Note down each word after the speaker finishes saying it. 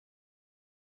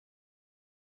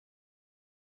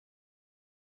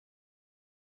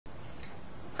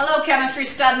Hello Chemistry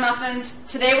Stud Muffins.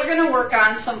 Today we're going to work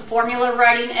on some formula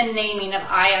writing and naming of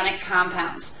ionic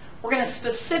compounds. We're going to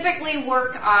specifically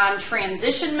work on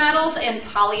transition metals and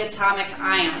polyatomic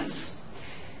ions.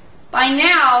 By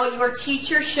now your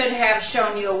teacher should have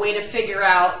shown you a way to figure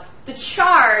out the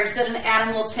charge that an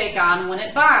atom will take on when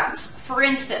it bonds. For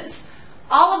instance,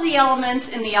 all of the elements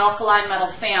in the alkali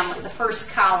metal family, the first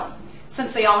column,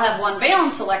 since they all have one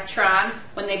valence electron,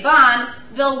 when they bond,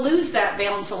 they'll lose that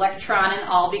valence electron and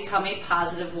all become a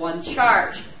positive one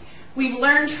charge. We've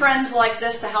learned trends like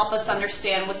this to help us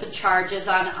understand what the charges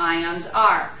on ions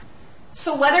are.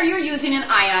 So whether you're using an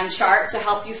ion chart to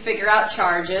help you figure out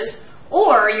charges,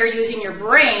 or you're using your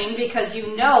brain because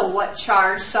you know what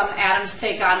charge some atoms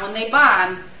take on when they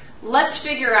bond, let's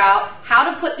figure out how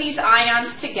to put these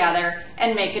ions together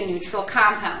and make a neutral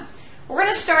compound. We're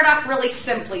going to start off really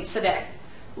simply today.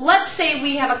 Let's say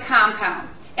we have a compound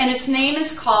and its name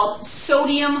is called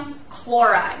sodium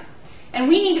chloride. And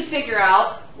we need to figure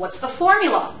out what's the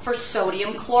formula for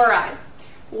sodium chloride.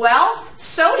 Well,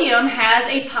 sodium has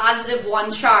a positive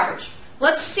one charge.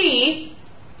 Let's see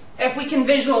if we can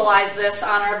visualize this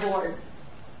on our board.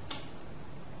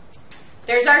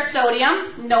 There's our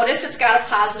sodium. Notice it's got a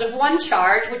positive one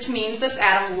charge, which means this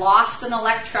atom lost an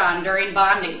electron during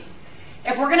bonding.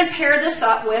 If we're going to pair this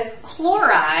up with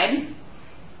chloride,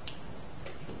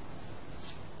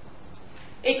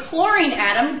 a chlorine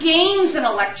atom gains an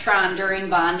electron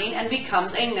during bonding and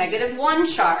becomes a negative one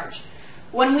charge.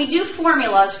 When we do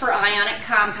formulas for ionic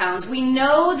compounds, we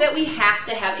know that we have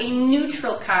to have a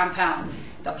neutral compound.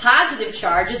 The positive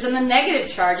charges and the negative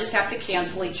charges have to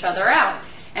cancel each other out.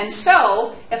 And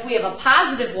so, if we have a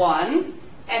positive one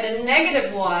and a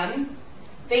negative one,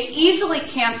 they easily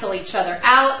cancel each other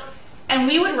out. And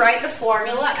we would write the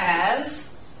formula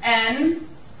as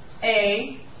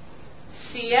NaCl.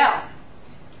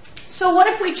 So what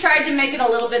if we tried to make it a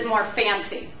little bit more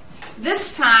fancy?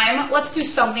 This time, let's do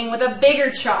something with a bigger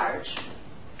charge.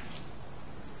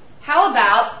 How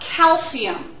about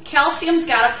calcium? Calcium's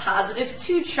got a positive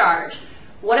 2 charge.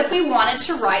 What if we wanted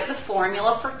to write the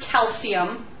formula for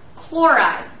calcium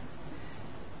chloride?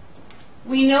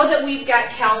 We know that we've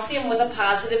got calcium with a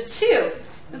positive 2.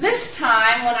 This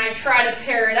time, when I try to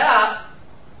pair it up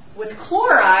with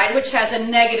chloride, which has a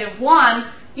negative 1,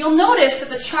 you'll notice that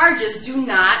the charges do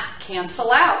not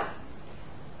cancel out.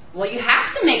 Well, you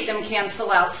have to make them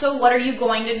cancel out, so what are you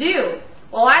going to do?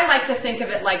 Well, I like to think of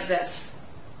it like this.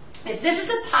 If this is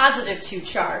a positive 2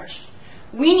 charge,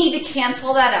 we need to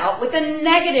cancel that out with a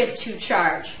negative 2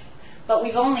 charge. But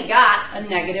we've only got a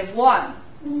negative 1.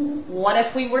 What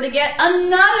if we were to get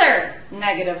another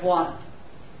negative 1?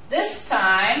 This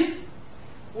time,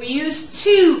 we use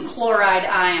 2 chloride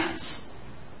ions.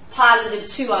 Positive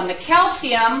 2 on the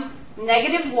calcium,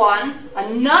 negative 1,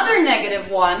 another negative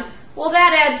 1. Well,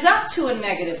 that adds up to a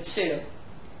negative 2.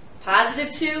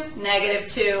 Positive 2, negative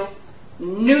 2,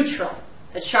 neutral.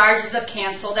 The charges have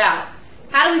canceled out.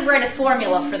 How do we write a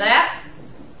formula for that?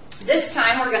 This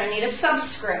time, we're going to need a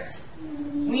subscript.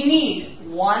 We need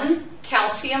 1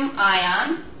 calcium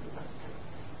ion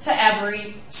to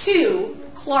every 2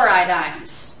 chloride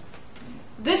ions.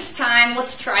 This time,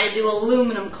 let's try to do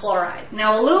aluminum chloride.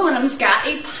 Now, aluminum's got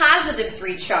a positive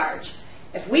 3 charge.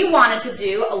 If we wanted to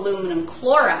do aluminum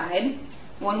chloride,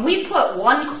 when we put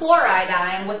 1 chloride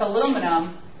ion with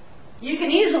aluminum, you can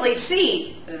easily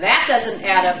see that doesn't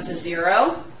add up to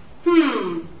 0.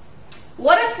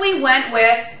 What if we went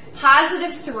with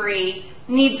positive 3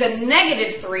 needs a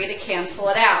negative 3 to cancel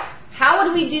it out? How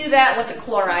would we do that with the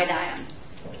chloride ion?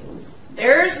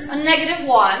 There's a negative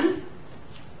 1.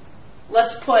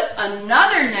 Let's put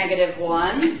another negative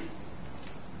 1.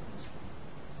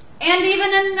 And even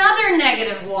another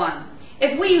negative 1.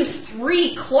 If we use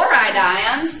 3 chloride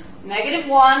ions, negative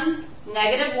 1,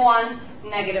 negative 1,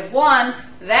 negative 1,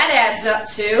 that adds up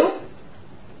to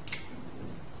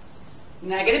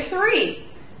negative 3.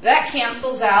 That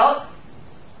cancels out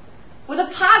with a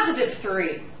positive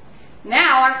 3.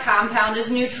 Now our compound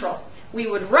is neutral. We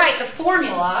would write the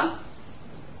formula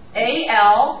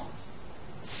AlCl3.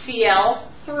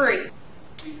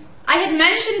 I had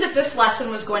mentioned that this lesson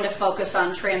was going to focus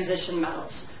on transition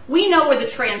metals. We know where the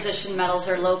transition metals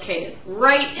are located,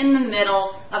 right in the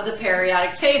middle of the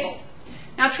periodic table.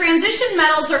 Now, transition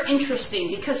metals are interesting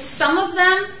because some of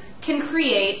them can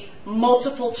create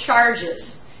multiple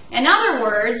charges. In other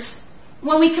words,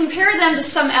 when we compare them to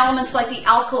some elements like the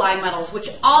alkali metals, which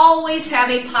always have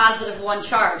a positive 1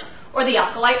 charge, or the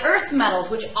alkali earth metals,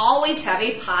 which always have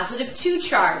a positive 2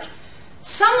 charge,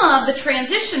 some of the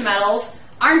transition metals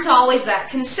aren't always that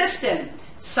consistent.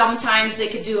 Sometimes they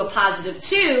could do a positive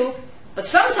 2, but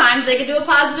sometimes they could do a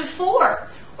positive 4.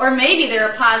 Or maybe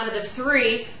they're a positive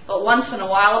 3, but once in a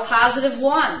while a positive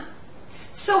 1.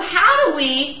 So how do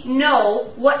we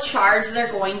know what charge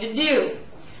they're going to do?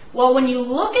 Well, when you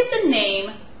look at the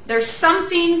name, there's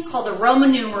something called a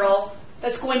Roman numeral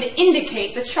that's going to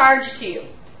indicate the charge to you.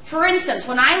 For instance,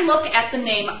 when I look at the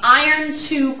name iron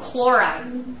 2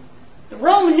 chloride, the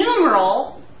Roman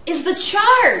numeral is the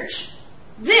charge.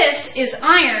 This is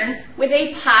iron with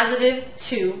a positive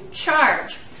 2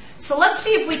 charge. So let's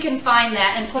see if we can find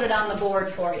that and put it on the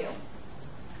board for you.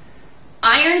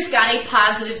 Iron's got a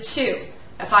positive 2.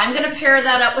 If I'm going to pair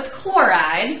that up with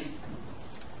chloride,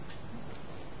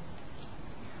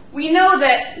 we know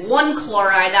that one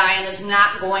chloride ion is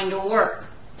not going to work.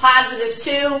 Positive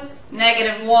 2,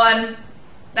 negative 1,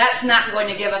 that's not going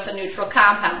to give us a neutral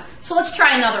compound. So let's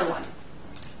try another one.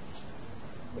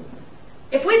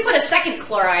 If we put a second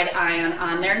chloride ion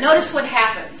on there, notice what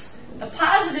happens. The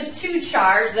positive 2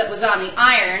 charge that was on the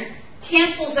iron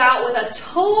cancels out with a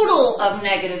total of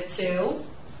negative 2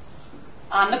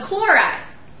 on the chloride.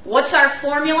 What's our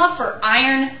formula for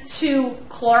iron 2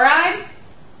 chloride?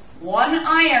 One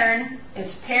iron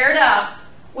is paired up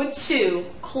with 2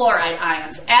 chloride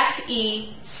ions,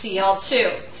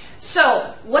 FeCl2.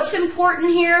 So what's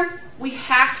important here? We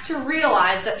have to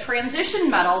realize that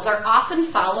transition metals are often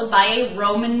followed by a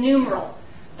Roman numeral.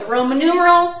 The Roman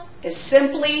numeral is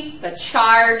simply the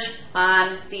charge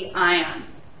on the ion.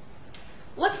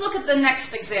 Let's look at the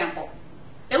next example.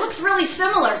 It looks really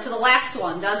similar to the last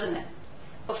one, doesn't it?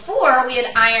 Before we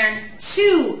had iron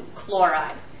 2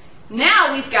 chloride.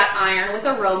 Now we've got iron with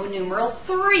a Roman numeral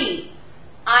 3.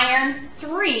 Iron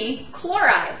 3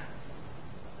 chloride.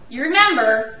 You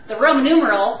remember the Roman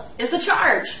numeral is the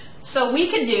charge. So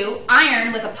we could do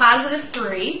iron with a positive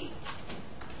 3.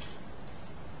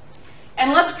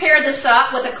 And let's pair this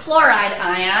up with a chloride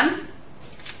ion.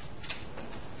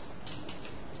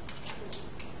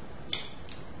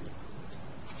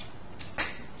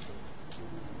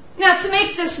 Now to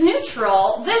make this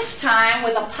neutral, this time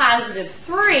with a positive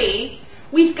 3,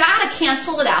 we've got to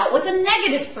cancel it out with a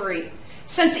negative 3.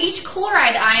 Since each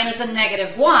chloride ion is a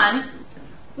negative 1,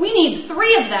 we need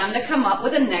 3 of them to come up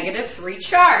with a negative 3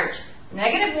 charge.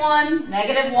 Negative 1,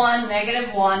 negative 1,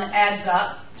 negative 1 adds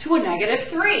up to a negative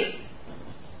 3.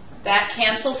 That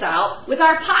cancels out with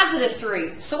our positive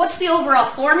 3. So what's the overall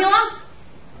formula?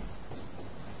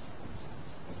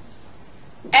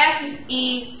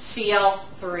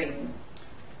 FeCl3.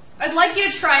 I'd like you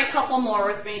to try a couple more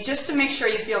with me just to make sure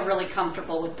you feel really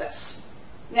comfortable with this.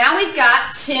 Now we've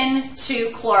got tin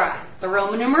 2 chloride. The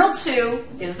Roman numeral 2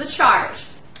 is the charge.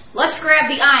 Let's grab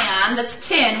the ion that's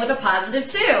tin with a positive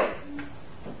 2.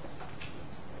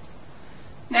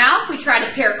 Now if we try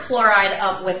to pair chloride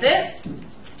up with it,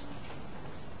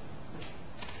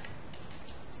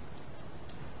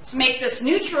 to make this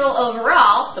neutral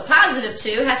overall, the positive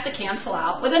 2 has to cancel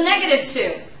out with a negative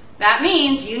 2. That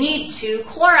means you need 2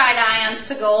 chloride ions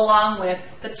to go along with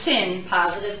the tin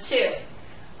positive 2.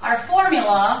 Our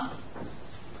formula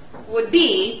would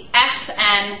be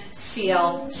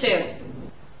SnCl2.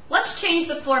 Let's change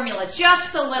the formula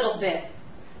just a little bit.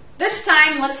 This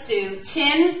time let's do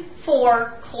tin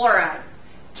 4 chloride.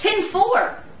 Tin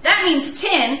 4, that means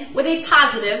tin with a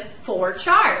positive 4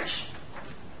 charge.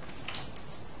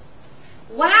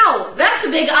 Wow, that's a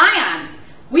big ion.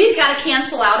 We've got to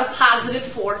cancel out a positive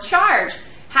 4 charge.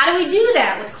 How do we do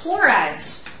that with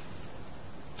chlorides?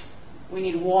 We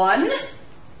need 1,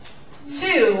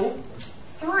 2,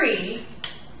 3,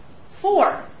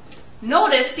 4.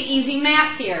 Notice the easy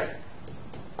math here.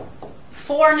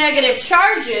 4 negative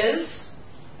charges,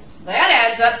 that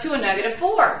adds up to a negative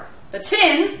 4. The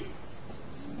tin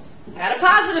had a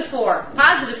positive 4.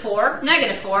 Positive 4,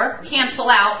 negative 4, cancel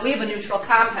out. We have a neutral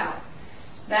compound.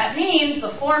 That means the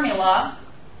formula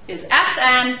is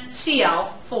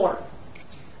SnCl4.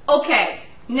 Okay,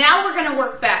 now we're going to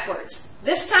work backwards.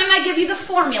 This time I give you the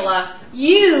formula,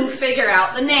 you figure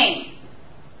out the name.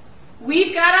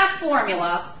 We've got our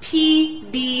formula,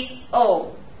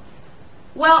 PbO.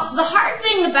 Well, the hard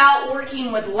thing about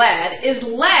working with lead is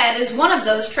one of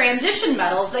those transition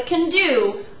metals that can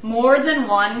do more than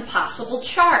one possible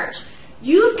charge.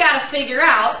 You've got to figure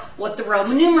out what the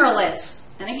Roman numeral is.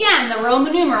 And again, the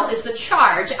Roman numeral is the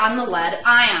charge on the lead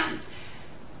ion.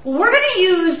 We're going to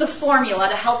use the formula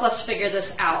to help us figure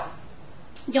this out.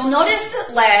 You'll notice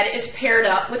that lead is paired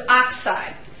up with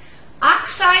oxide.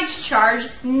 Oxide's charge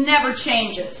never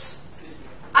changes.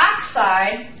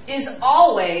 Oxide is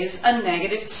always a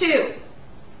negative 2.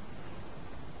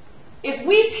 If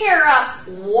we pair up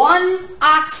one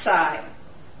oxide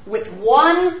with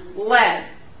one lead,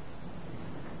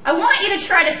 I want you to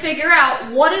try to figure out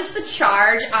what does the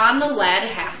charge on the lead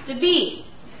have to be.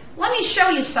 Let me show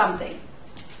you something.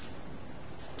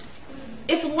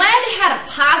 If lead had a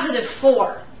positive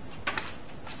 4,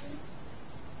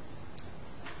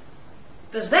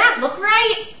 does that look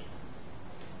right?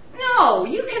 No,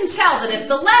 you can tell that if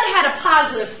the lead had a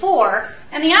positive 4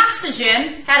 and the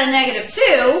oxygen had a negative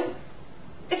 2,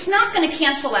 it's not going to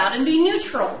cancel out and be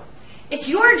neutral. It's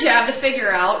your job to figure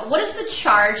out what is the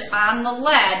charge on the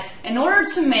lead in order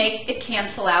to make it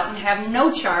cancel out and have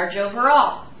no charge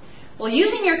overall. Well,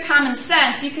 using your common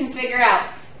sense, you can figure out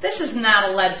this is not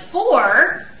a lead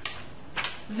 4,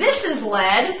 this is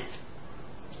lead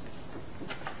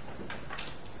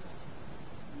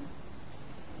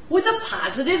with a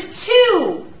positive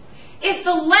 2. If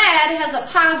the lead has a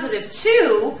positive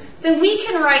 2, then we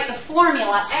can write the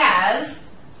formula as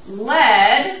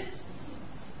lead,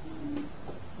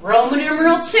 Roman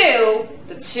numeral 2.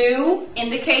 The 2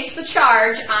 indicates the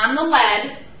charge on the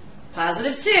lead,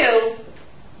 positive 2,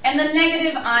 and the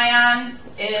negative ion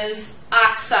is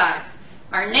oxide.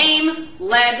 Our name,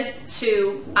 lead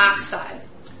 2 oxide.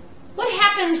 What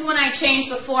happens when I change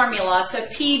the formula to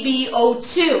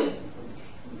PbO2?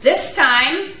 This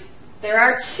time, there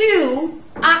are 2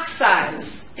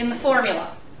 oxides in the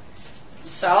formula.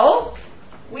 So,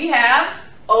 we have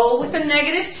O with a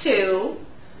negative 2,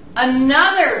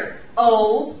 another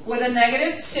O with a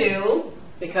negative 2,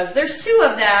 because there's 2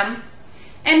 of them.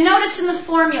 And notice in the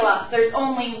formula, there's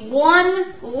only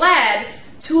 1 lead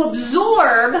to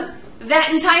absorb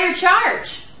that entire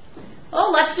charge.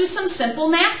 Well, let's do some simple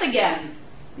math again.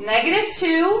 Negative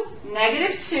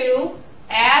 2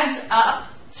 adds up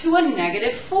to a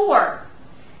negative 4.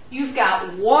 You've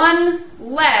got 1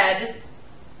 lead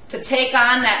to take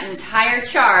on that entire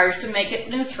charge to make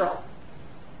it neutral.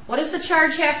 What does the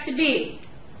charge have to be?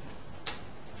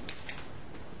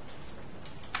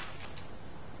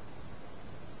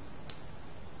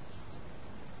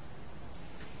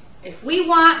 If we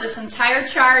want this entire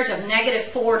charge of negative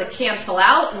 4 to cancel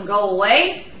out and go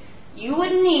away, you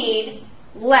would need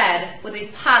lead with a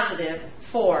positive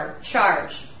 4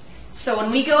 charge. So when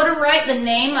we go to write the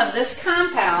name of this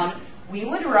compound, we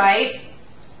would write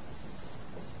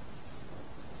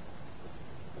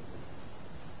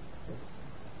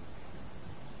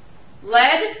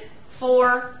lead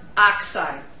 4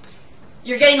 oxide.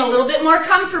 You're getting a little bit more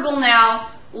comfortable now.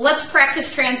 Let's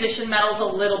practice transition metals a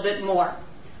little bit more.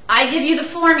 I give you the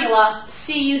formula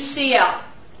CuCl.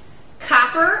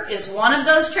 Copper is one of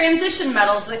those transition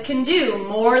metals that can do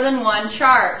more than one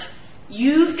charge.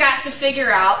 You've got to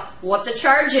figure out what the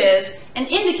charge is and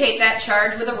indicate that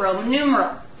charge with a Roman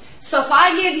numeral. So if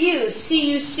I give you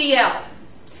CuCl,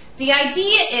 the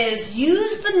idea is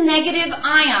use the negative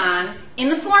ion in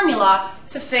the formula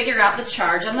to figure out the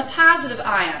charge on the positive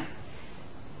ion.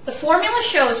 The formula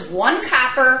shows 1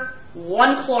 copper,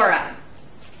 1 chloride.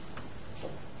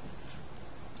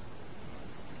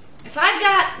 If I've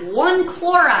got 1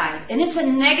 chloride and it's a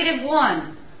negative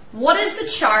 1, what is the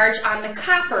charge on the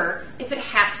copper if it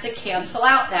has to cancel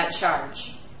out that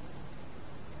charge?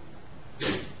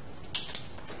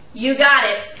 You got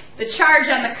it. The charge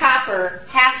on the copper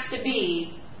has to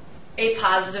be a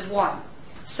positive 1.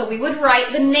 So we would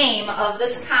write the name of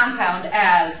this compound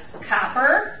as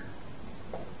copper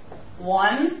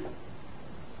 1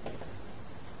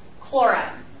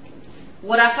 chloride.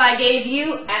 What if I gave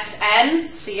you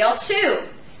SnCl2?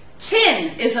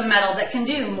 Tin is a metal that can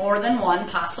do more than one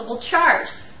possible charge.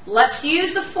 Let's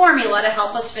use the formula to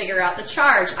help us figure out the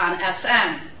charge on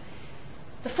Sn.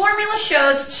 The formula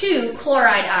shows 2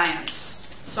 chloride ions.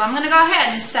 So I'm going to go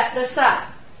ahead and set this up.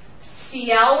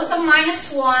 Cl with a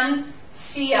 -1,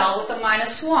 Cl with a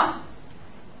 -1.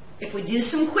 If we do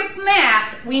some quick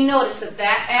math, we notice that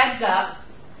that adds up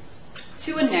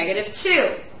to a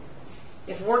 -2.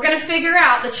 If we're going to figure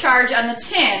out the charge on the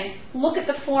tin, look at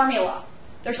the formula.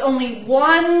 There's only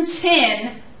 1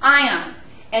 tin ion,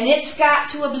 and it's got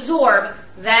to absorb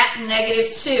that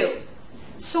 -2.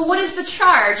 So what is the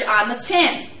charge on the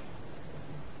tin?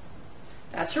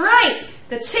 That's right.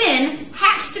 The tin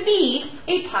has to be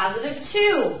a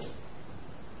 +2.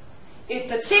 If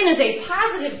the tin is a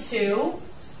 +2,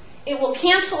 it will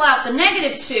cancel out the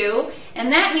 -2,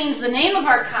 and that means the name of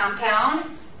our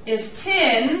compound is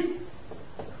tin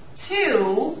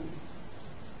 2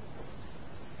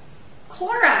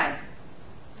 chloride.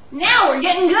 Now we're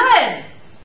getting good.